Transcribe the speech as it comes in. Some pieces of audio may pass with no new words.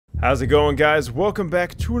How's it going, guys? Welcome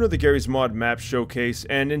back to another Garry's Mod map showcase,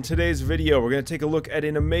 and in today's video we're going to take a look at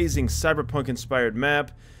an amazing cyberpunk inspired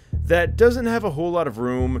map that doesn't have a whole lot of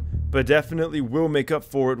room, but definitely will make up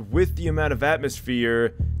for it with the amount of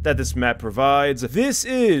atmosphere that this map provides. This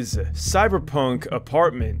is Cyberpunk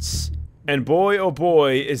Apartments. And boy, oh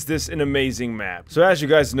boy, is this an amazing map. So as you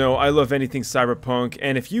guys know, I love anything cyberpunk,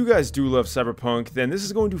 and if you guys do love cyberpunk, then this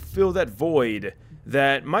is going to fill that void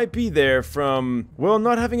that might be there from, well,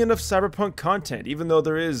 not having enough cyberpunk content, even though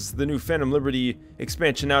there is the new Phantom Liberty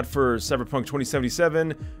expansion out for Cyberpunk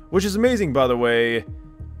 2077, which is amazing, by the way.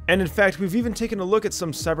 And in fact, we've even taken a look at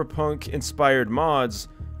some cyberpunk inspired mods.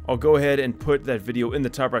 I'll go ahead and put that video in the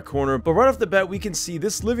top right corner, but right off the bat we can see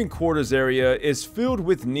this living quarters area is filled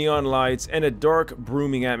with neon lights and a dark,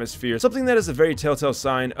 brooming atmosphere, something that is a very telltale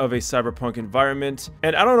sign of a cyberpunk environment.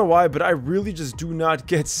 And I don't know why, but I really just do not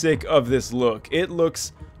get sick of this look. It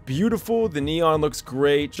looks beautiful, the neon looks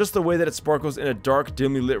great, just the way that it sparkles in a dark,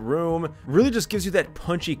 dimly lit room really just gives you that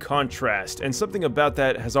punchy contrast, and something about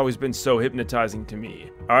that has always been so hypnotizing to me.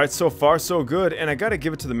 Alright, so far so good, and I gotta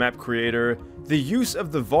give it to the map creator. The use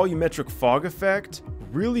of the volumetric fog effect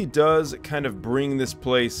really does kind of bring this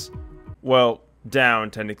place, well, down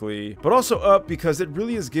technically, but also up, because it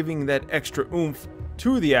really is giving that extra oomph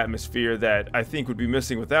to the atmosphere that I think would be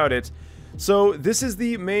missing without it. So this is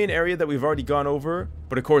the main area that we've already gone over,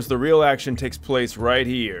 but of course the real action takes place right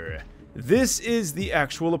here. This is the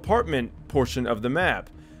actual apartment portion of the map.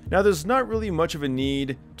 Now there's not really much of a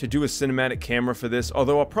need to do a cinematic camera for this,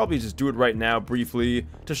 although I'll probably just do it right now briefly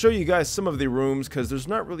to show you guys some of the rooms, because there's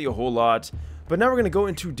not really a whole lot. But now we're going to go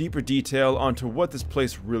into deeper detail onto what this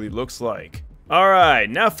place really looks like. Alright,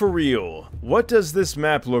 now for real. What does this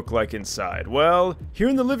map look like inside? Well, here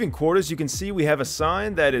in the living quarters you can see we have a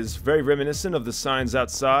sign that is very reminiscent of the signs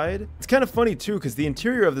outside. It's kind of funny too, because the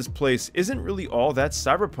interior of this place isn't really all that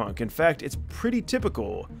cyberpunk. In fact, it's pretty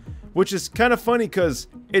typical, which is kind of funny because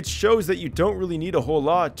it shows that you don't really need a whole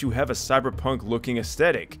lot to have a cyberpunk looking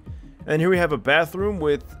aesthetic. And here we have a bathroom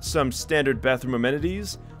with some standard bathroom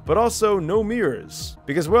amenities, but also no mirrors.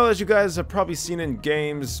 Because, well, as you guys have probably seen in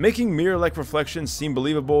games, making mirror-like reflections seem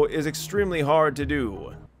believable is extremely hard to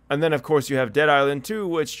do. And then of course you have Dead Island 2,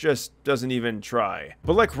 which just doesn't even try.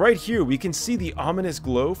 But like right here, we can see the ominous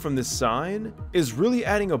glow from this sign is really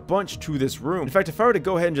adding a bunch to this room. In fact, if I were to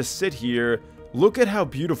go ahead and just sit here, look at how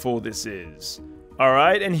beautiful this is.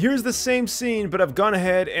 Alright, and here's the same scene, but I've gone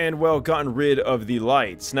ahead and, well, gotten rid of the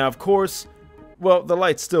lights. Now, of course, well, the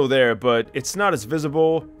light's still there, but it's not as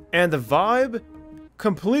visible, and the vibe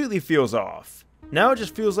completely feels off. Now it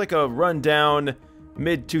just feels like a rundown,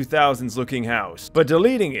 mid-2000s looking house. But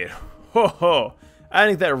deleting it, ho ho,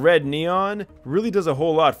 adding that red neon really does a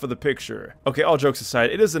whole lot for the picture. Okay, all jokes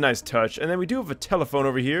aside, it is a nice touch, and then we do have a telephone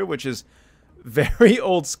over here, which is very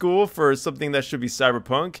old school for something that should be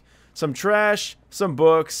cyberpunk. Some trash, some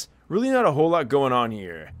books, really not a whole lot going on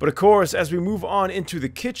here. But of course, as we move on into the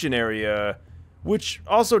kitchen area, which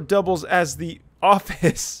also doubles as the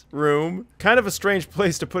office room, kind of a strange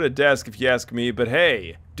place to put a desk if you ask me, but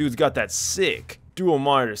hey, dude's got that sick dual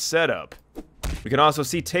monitor setup. We can also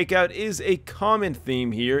see takeout is a common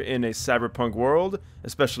theme here in a cyberpunk world,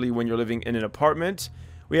 especially when you're living in an apartment.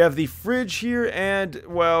 We have the fridge here and,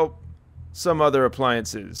 well, some other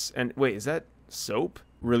appliances. And wait, is that soap?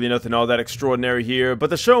 Really nothing all that extraordinary here,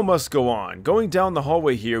 but the show must go on. Going down the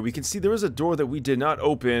hallway here, we can see there is a door that we did not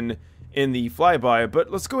open in the flyby,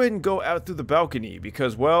 but let's go ahead and go out through the balcony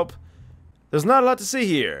because, well, there's not a lot to see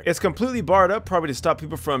here. It's completely barred up, probably to stop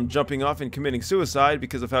people from jumping off and committing suicide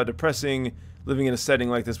because of how depressing living in a setting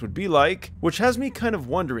like this would be like, which has me kind of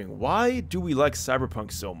wondering, why do we like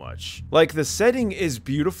cyberpunk so much? Like, the setting is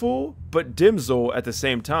beautiful, but dimsel at the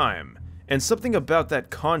same time, and something about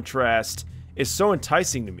that contrast is so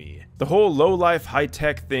enticing to me. The whole low-life,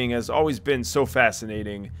 high-tech thing has always been so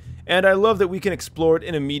fascinating, and I love that we can explore it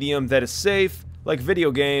in a medium that is safe, like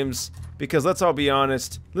video games, because let's all be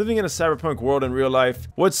honest, living in a cyberpunk world in real life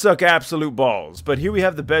would suck absolute balls. But here we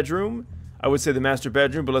have the bedroom. I would say the master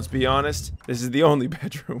bedroom, but let's be honest, this is the only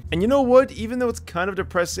bedroom. And you know what? Even though it's kind of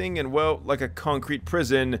depressing and, well, like a concrete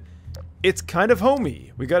prison, it's kind of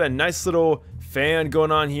homey. We got a nice little fan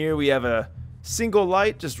going on here. We have a single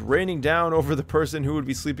light just raining down over the person who would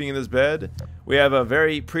be sleeping in this bed. We have a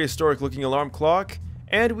very prehistoric looking alarm clock,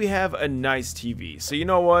 and we have a nice TV. So you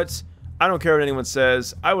know what? I don't care what anyone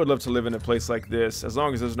says. I would love to live in a place like this. As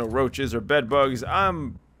long as there's no roaches or bed bugs,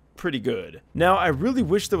 I'm pretty good. Now, I really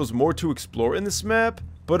wish there was more to explore in this map,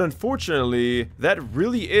 but unfortunately, that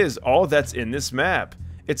really is all that's in this map.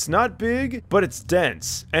 It's not big, but it's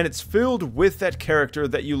dense, and it's filled with that character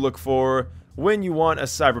that you look for when you want a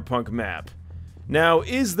cyberpunk map. Now,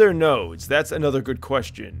 is there nodes? That's another good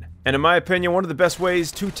question. And in my opinion, one of the best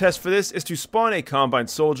ways to test for this is to spawn a Combine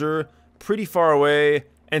soldier pretty far away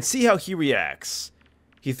and see how he reacts.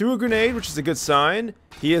 He threw a grenade, which is a good sign.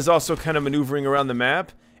 He is also kind of maneuvering around the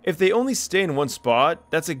map. If they only stay in one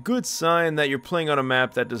spot, that's a good sign that you're playing on a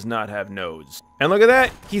map that does not have nodes. And look at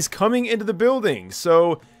that, he's coming into the building.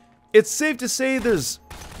 So it's safe to say there's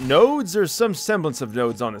nodes or some semblance of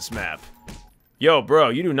nodes on this map. Yo, bro,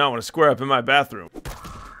 you do not want to square up in my bathroom.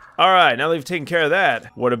 Alright, now that we've taken care of that,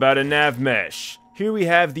 what about a nav mesh? Here we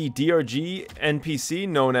have the DRG NPC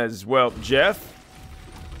known as, well, Jeff.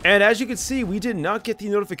 And as you can see, we did not get the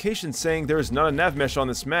notification saying there is not a nav mesh on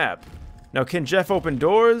this map. Now, can Jeff open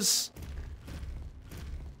doors?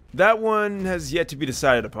 That one has yet to be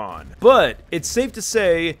decided upon. But it's safe to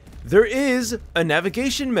say there is a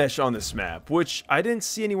navigation mesh on this map, which I didn't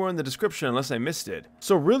see anywhere in the description unless I missed it.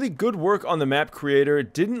 So really good work on the map creator,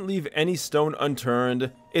 didn't leave any stone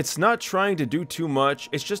unturned. It's not trying to do too much,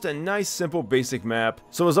 it's just a nice, simple, basic map.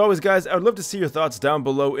 So as always guys, I would love to see your thoughts down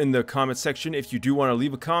below in the comment section if you do want to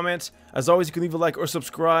leave a comment. As always, you can leave a like or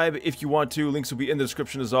subscribe if you want to, links will be in the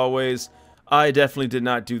description as always. I definitely did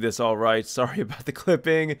not do this all right, sorry about the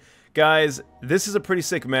clipping. Guys, this is a pretty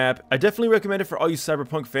sick map. I definitely recommend it for all you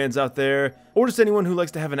Cyberpunk fans out there, or just anyone who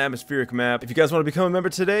likes to have an atmospheric map. If you guys want to become a member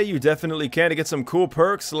today, you definitely can to get some cool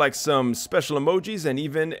perks, like some special emojis and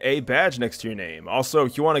even a badge next to your name. Also,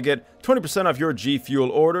 if you want to get 20% off your G Fuel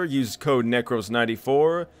order, use code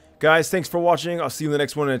NecrosVideos94. Guys, thanks for watching. I'll see you in the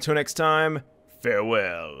next one, and until next time,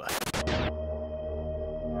 farewell.